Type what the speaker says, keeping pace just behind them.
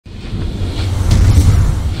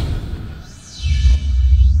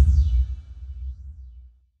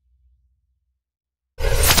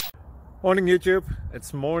Morning YouTube,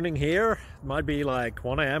 it's morning here. It might be like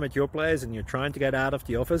 1 a.m. at your place and you're trying to get out of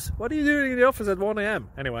the office. What are you doing in the office at 1 a.m.?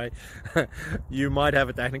 Anyway, you might have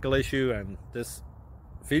a technical issue and this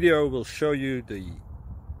video will show you the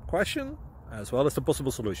question as well as the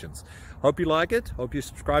possible solutions. Hope you like it, hope you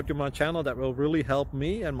subscribe to my channel. That will really help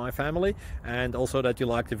me and my family, and also that you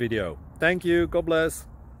like the video. Thank you, God bless.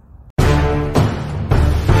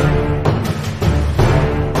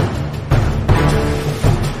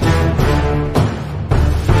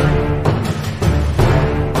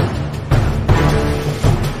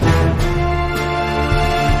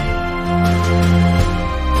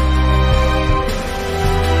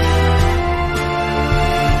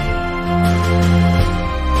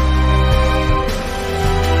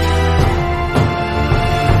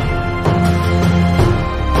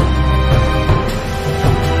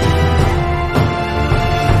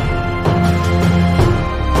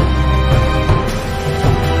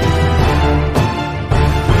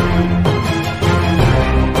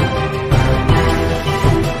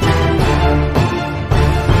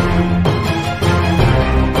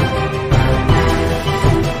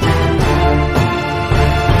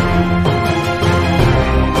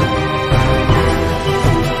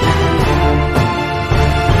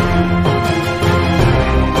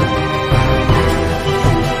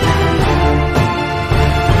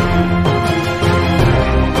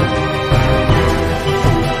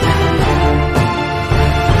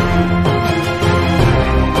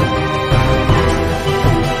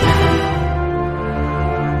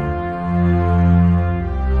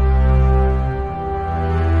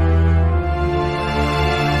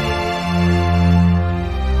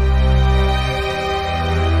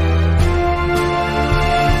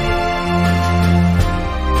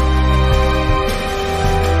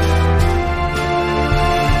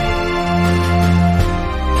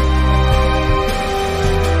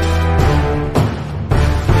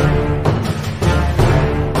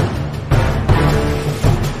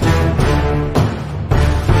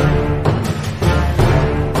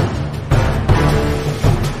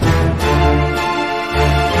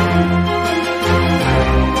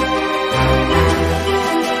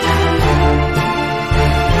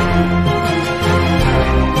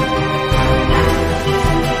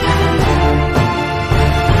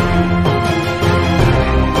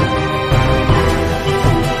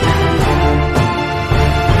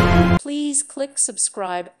 Please click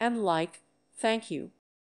subscribe and like. Thank you.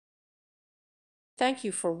 Thank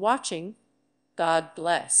you for watching. God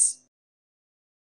bless.